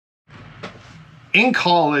In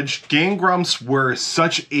college, Game Grumps were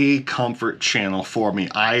such a comfort channel for me.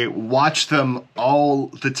 I watched them all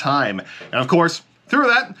the time. And of course, through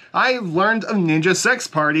that, I learned of Ninja Sex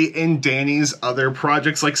Party and Danny's other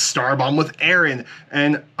projects like Starbomb with Aaron.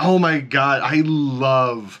 And oh my god, I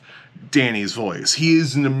love Danny's voice. He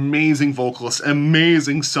is an amazing vocalist,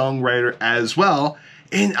 amazing songwriter as well.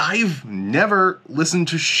 And I've never listened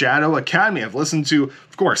to Shadow Academy. I've listened to,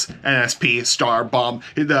 of course, NSP, Starbomb,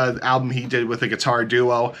 the album he did with a guitar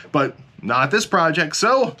duo, but not this project,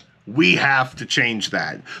 so we have to change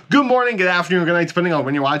that. Good morning, good afternoon, good night, depending on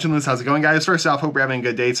when you're watching this. How's it going, guys? First off, hope you're having a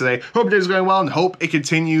good day today. Hope your day's going well, and hope it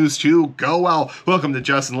continues to go well. Welcome to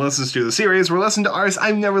Justin Listens to, the series where we listen to artists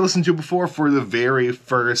I've never listened to before for the very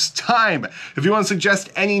first time. If you want to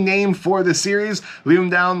suggest any name for the series, leave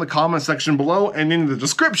them down in the comment section below, and in the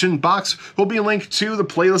description box will be a link to the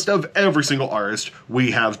playlist of every single artist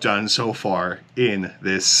we have done so far in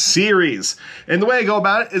this series. And the way I go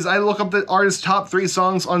about it is I look up the artist's top 3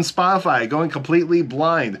 songs on Spotify, going completely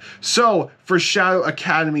blind. So for Shadow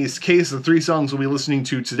Academy's case, the 3 songs we'll be listening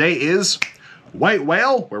to today is White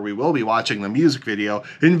Whale, where we will be watching the music video,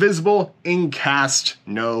 Invisible, and Cast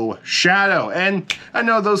No Shadow. And I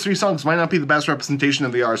know those 3 songs might not be the best representation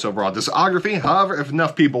of the artist's overall discography. However, if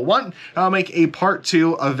enough people want, I'll make a part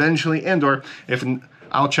 2 eventually, and or if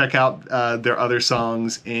I'll check out their other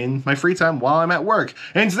songs in my free time while I'm at work.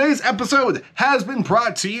 And today's episode has been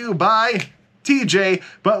brought to you by TJ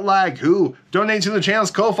Butlag, who donated to the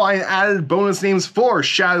channel's Ko-Fi and added bonus names for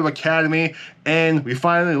Shadow Academy, and we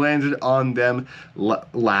finally landed on them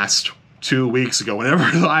last 2 weeks ago, whenever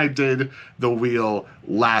I did the wheel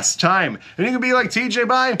last time. And you can be like TJ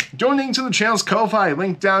by donating to the channel's Ko-Fi,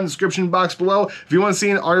 link down in the description box below. If you want to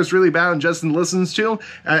see an artist really bad and Justin listens to,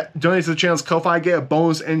 donate to the channel's Ko-Fi, get a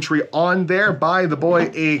bonus entry on there, buy the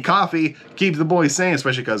boy a coffee, keep the boy sane,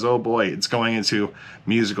 especially because, oh boy, it's going into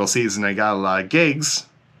musical season, I got a lot of gigs.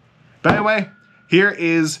 But anyway, here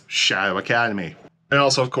is Shadow Academy. And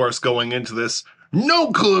also, of course, going into this,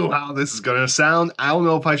 no clue how this is going to sound. I don't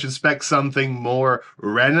know if I should expect something more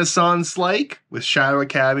Renaissance-like with Shadow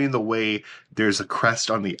Academy, the way there's a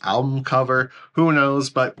crest on the album cover. Who knows?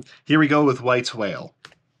 But here we go with White Whale.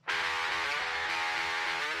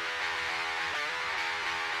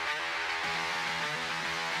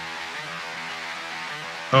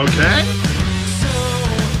 Okay.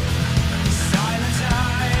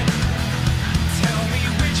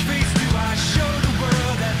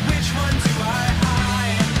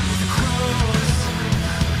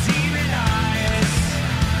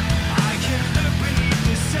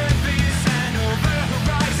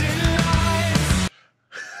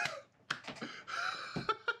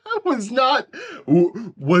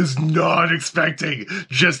 Was not expecting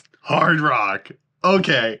just hard rock.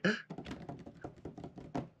 Okay.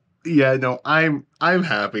 Yeah, no, I'm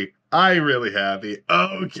happy. I'm really happy.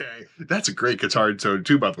 Okay. That's a great guitar tone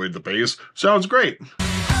too, by the way. The bass sounds great.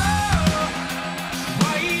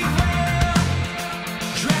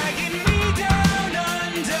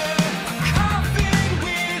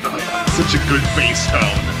 Such a good bass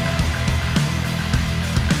tone.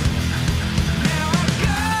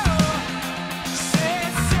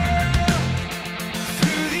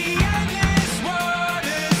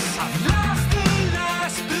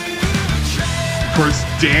 Of course,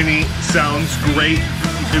 Danny sounds great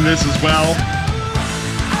in this as well.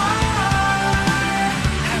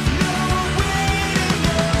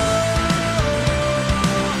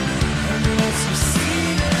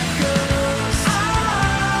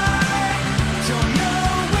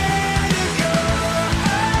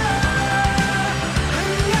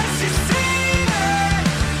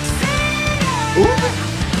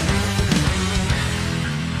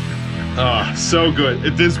 Ah, so good.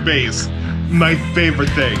 This bass, my favorite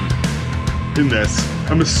thing in this.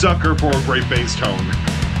 I'm a sucker for a great bass tone.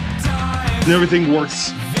 And everything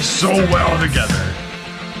works so well together.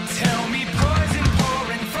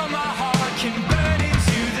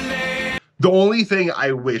 The only thing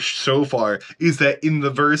I wish so far is that in the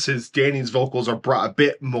verses, Danny's vocals are brought a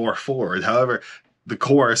bit more forward. However, the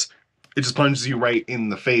chorus, it just punches you right in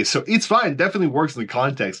the face. So it's fine, definitely works in the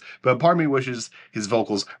context, but part of me wishes his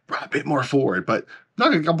vocals brought a bit more forward, but I'm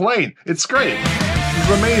not gonna complain. It's great. It's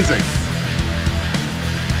amazing.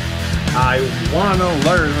 I wanna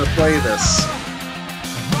learn to play this.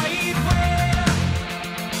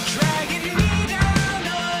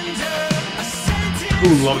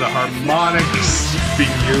 Ooh, love the harmonics being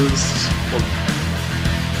used.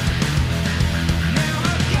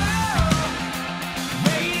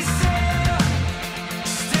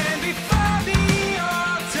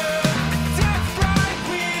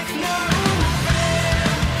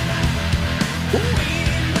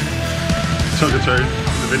 took a turn in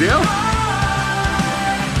the video.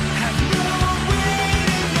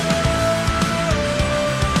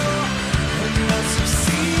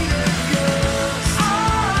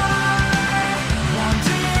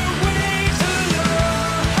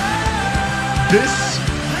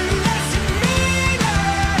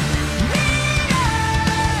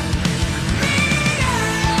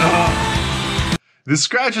 This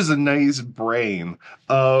scratches a nice brain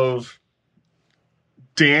of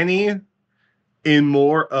Danny in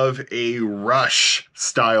more of a Rush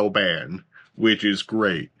style band, which is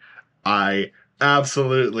great. I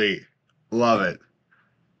absolutely love it.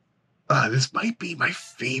 This might be my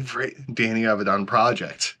favorite Danny Avedon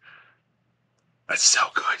project. It's so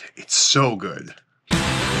good. It's so good.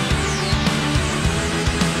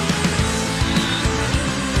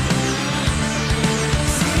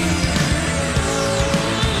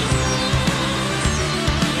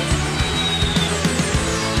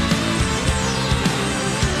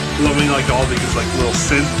 Loving like all these like little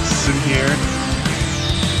synths in here.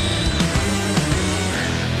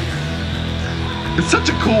 It's such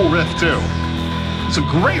a cool riff too. It's a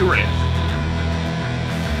great riff.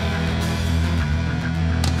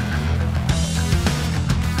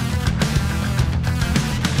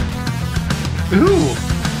 Ooh.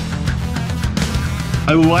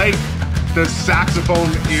 I like the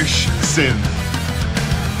saxophone-ish synth.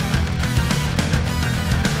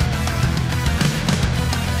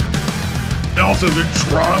 And also the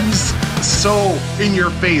drums, so in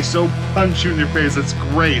your face, so punch you in your face. That's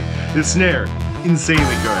great. The snare,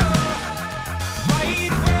 insanely good.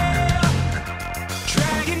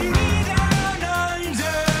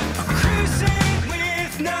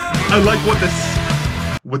 I like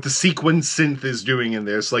what the sequence synth is doing in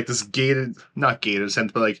there. It's like this not gated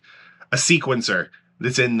synth, but like a sequencer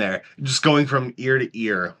that's in there, just going from ear to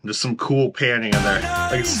ear. Just some cool panning in there.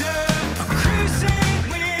 Like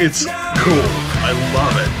it's cool. I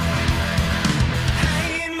love it.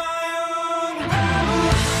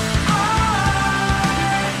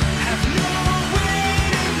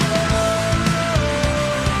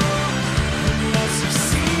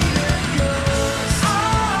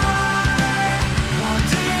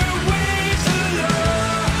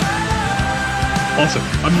 Also,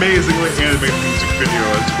 amazingly animated music video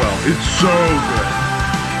as well. It's so good.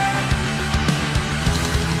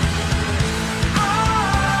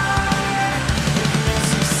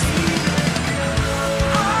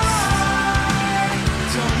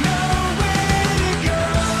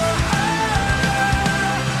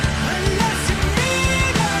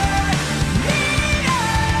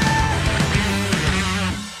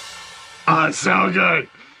 Oh, it's so good.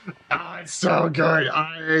 Oh, it's so good.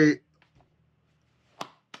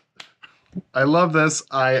 I love this.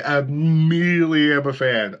 I immediately am a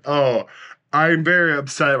fan. Oh, I'm very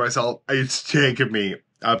upset at myself. It's taken me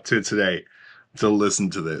up to today to listen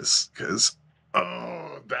to this because,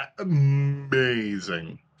 oh, that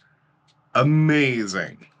amazing.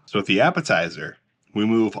 Amazing. So with the appetizer, we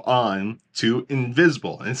move on to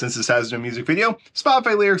Invisible. And since this has no music video,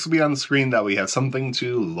 Spotify lyrics will be on the screen that we have something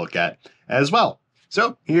to look at as well.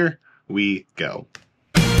 So here we go.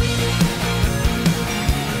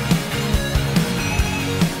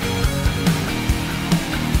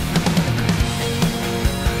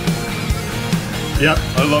 Yep,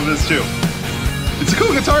 I love this too. It's a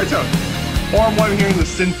cool guitar tone. Or I'm one hearing the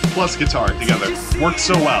synth plus guitar together. Works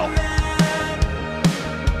so well.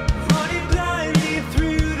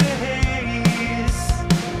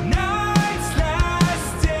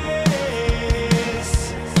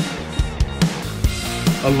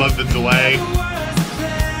 I love the delay.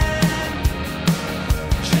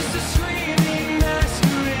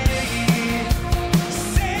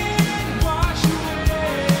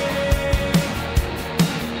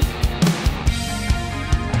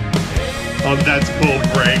 Oh, that's cool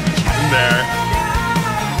break in there.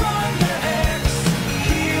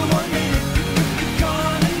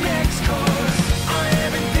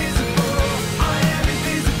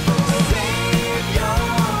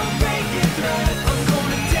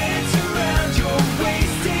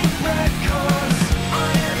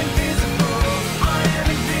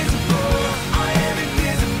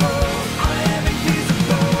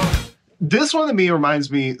 This one to me reminds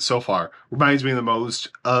me the most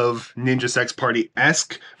of Ninja Sex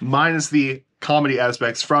Party-esque, minus the comedy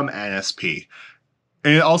aspects from NSP.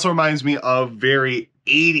 And it also reminds me of very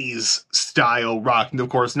 80s style rock. And of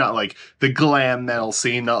course, not like the glam metal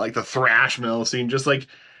scene, not like the thrash metal scene, just like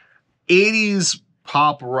 80s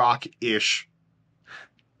pop rock-ish.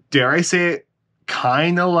 Dare I say it?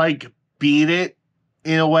 Kind of like Beat It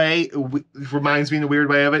in a way. It reminds me in a weird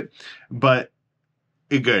way of it, but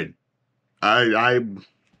it's good. I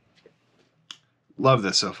love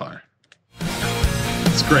this so far.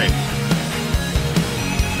 It's great.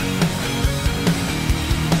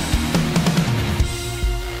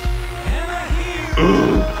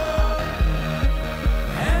 Ooh.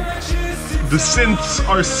 The synths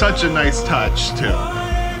are such a nice touch too.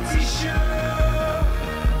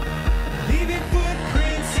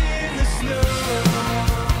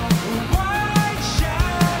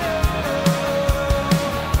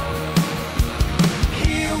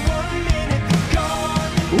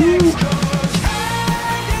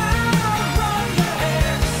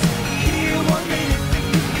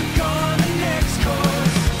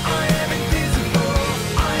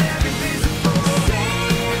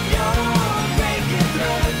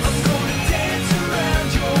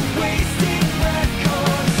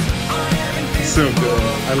 So good.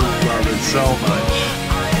 I love it so much.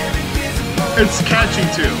 It's catchy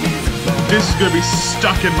too. This is gonna be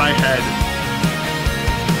stuck in my head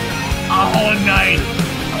all night.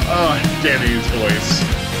 Oh, Danny's voice.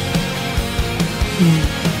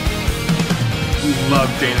 Love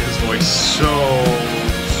Danny's voice so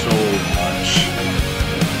much.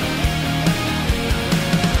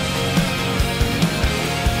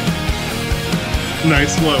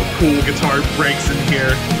 Nice little cool guitar breaks in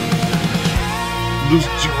here. Those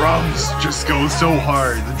drums just go so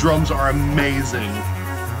hard. The drums are amazing.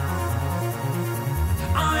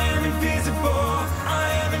 I am invisible. I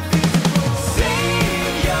am invisible.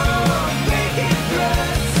 Save your naked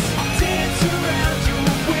threats. Dance around your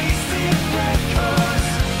wasted breath. 'Cause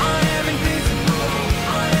I am invisible.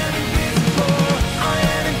 I am invisible. I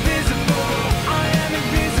am invisible. I am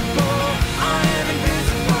invisible. I am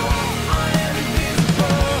invisible. I am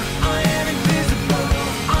invisible. I am invisible.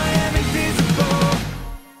 I am invisible.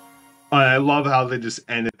 I love how they just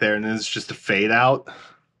end it there and then it's just a fade out.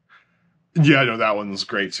 Yeah, no, that one was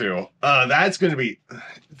great too. That's going to be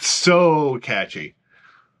so catchy.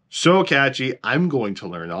 So catchy. I'm going to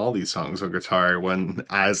learn all these songs on guitar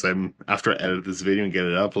after I edit this video and get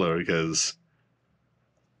it uploaded because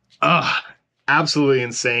absolutely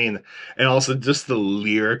insane. And also just the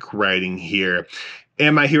lyric writing here.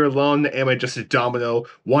 Am I here alone? Am I just a domino?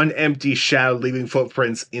 One empty shadow leaving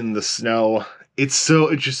footprints in the snow. It's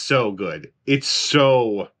just so good. It's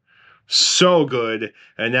so good.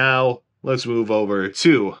 And now let's move over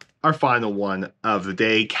to our final one of the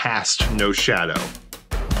day, Cast No Shadow.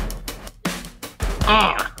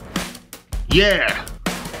 Yeah.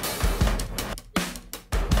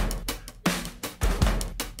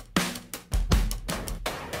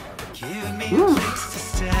 Give me a place to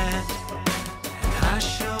stand, and I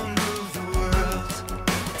shall move the world.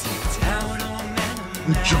 Deep down on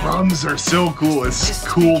the drums are so cool. It's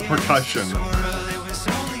cool percussion.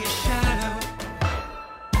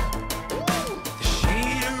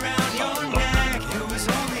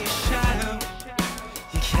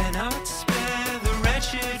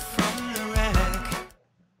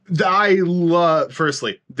 I love,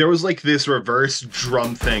 firstly, there was like this reverse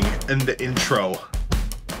drum thing in the intro.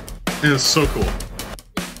 And it's so cool.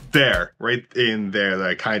 There, right in there that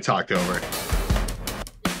I kind of talked over.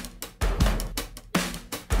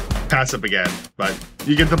 Pass up again, but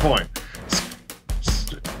you get the point.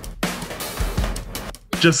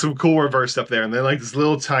 Just some cool reverse stuff there, and then like this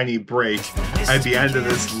little tiny break at the end of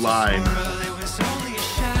this line.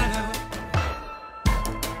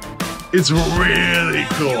 It's really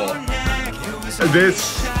cool.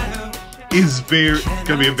 This is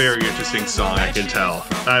gonna be a very interesting song, I can tell.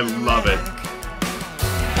 I love it.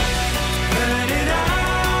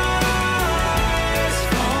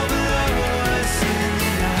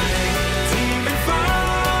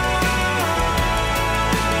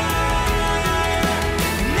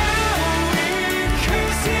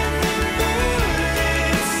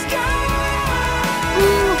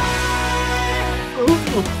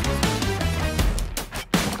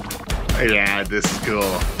 Yeah, this is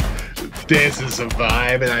cool. This is a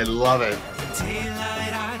vibe, and I love it.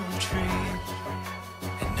 Daylight, I don't dream.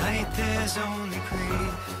 At night, there's only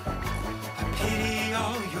grief. I pity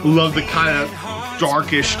all your love the kind of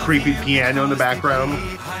darkish, creepy piano in the background.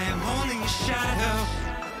 I am only a shadow.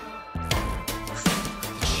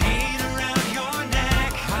 The chain around your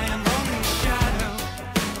neck. I am only a shadow.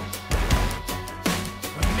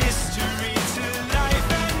 A mystery to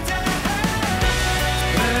life and death.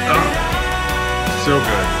 So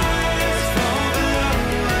good.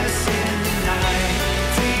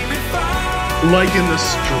 Like in the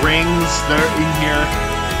strings that are in here.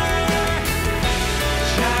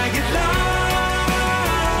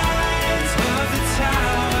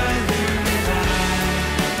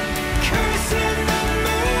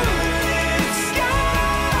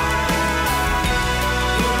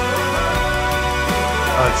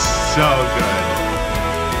 it's so good.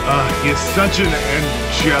 He has such an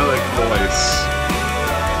angelic voice.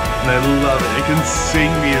 And I love it. It can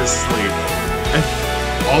sing me to sleep.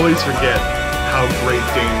 I always forget how great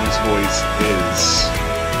Danny's voice is.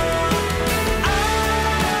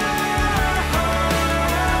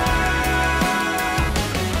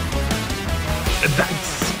 And that's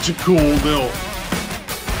such a cool little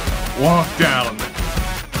walk down.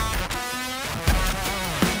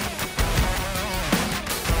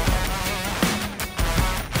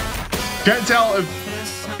 Can't tell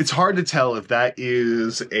if it's hard to tell if that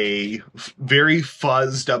is a very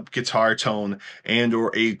fuzzed up guitar tone and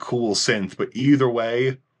or a cool synth, but either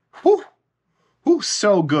way, whew,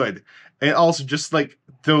 so good. And also just like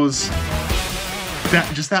those,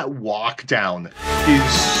 that walk down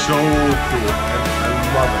is so cool. I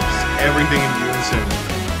love it. Just everything in unison.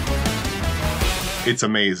 It's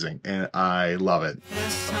amazing, and I love it.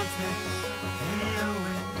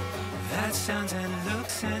 That sounds and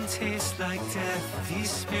looks and tastes like death. These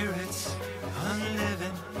spirits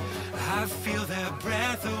unliving, I feel their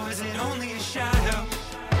breath, or is it only a shadow?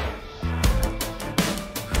 Do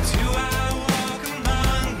I walk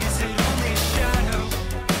among? Is it only a shadow?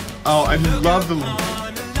 Oh, I love the...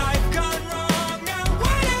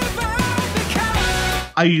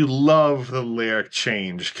 I love the lyric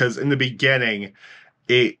change, because in the beginning,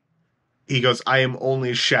 he goes, I am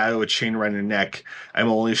only a shadow, a chain around your neck. I'm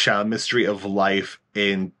only a shadow, mystery of life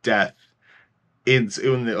and death. As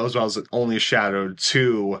well as only a shadow.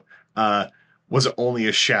 Two, was it only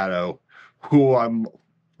a shadow? Who I'm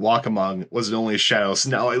walk among, was it only a shadow? So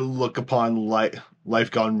now I look upon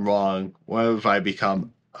life gone wrong. What have I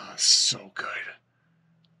become? Oh, so good.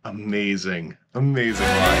 Amazing. Amazing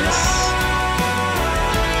lines.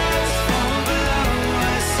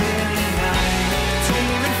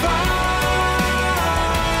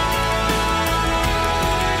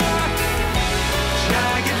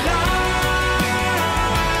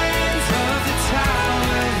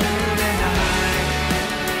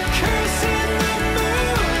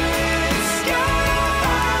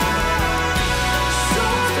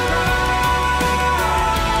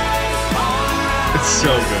 So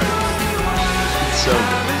good. It's so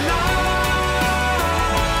good.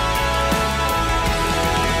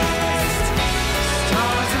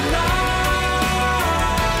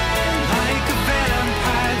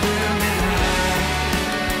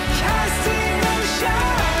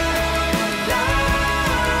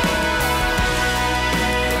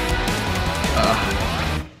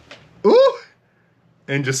 Ooh!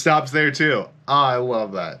 And just stops there too. I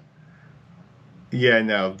love that. Yeah,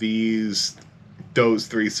 no, those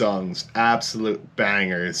three songs, absolute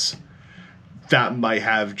bangers. That might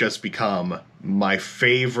have just become my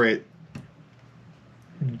favorite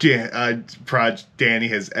project Danny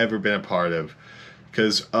has ever been a part of.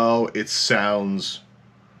 Because, oh, it sounds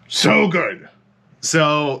so good.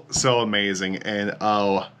 So amazing. And,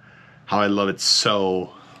 oh, how I love it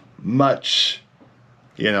so much.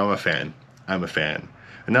 You know, I'm a fan. I'm a fan.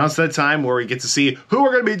 And now it's that time where we get to see who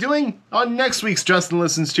we're going to be doing on next week's Justin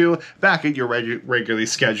Listens To, back at your regularly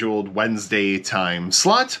scheduled Wednesday time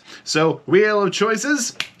slot. So, Wheel of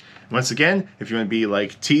Choices. Once again, if you want to be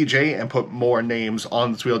like TJ and put more names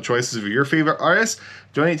on this Wheel of Choices of your favorite artists,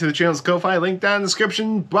 donate to the channel's Ko-Fi, link down in the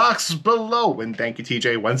description box below. And thank you,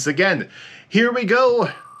 TJ, once again. Here we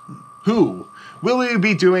go. Who will we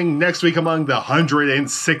be doing next week among the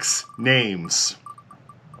 106 names?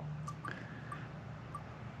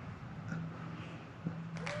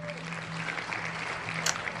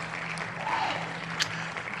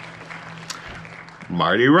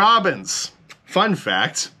 Marty Robbins. Fun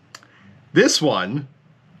fact, this one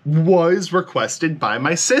was requested by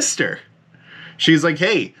my sister. She's like,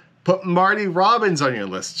 hey, put Marty Robbins on your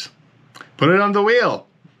list. Put it on the wheel.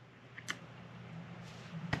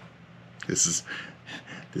 This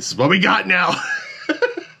is what we got now.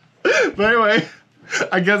 But anyway,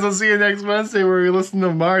 I guess I'll see you next Wednesday where we listen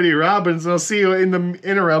to Marty Robbins. And I'll see you in the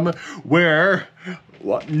interim where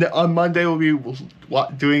on Monday we'll be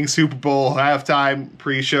doing Super Bowl halftime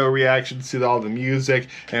pre-show reactions to all the music.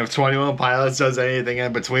 And if 21 Pilots does anything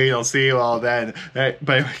in between, I'll see you all then. But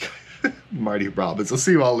anyway, Marty Robbins. I'll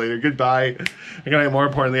see you all later. Goodbye. And more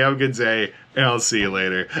importantly, have a good day. And I'll see you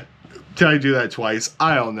later. Did I do that twice?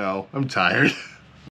 I don't know. I'm tired.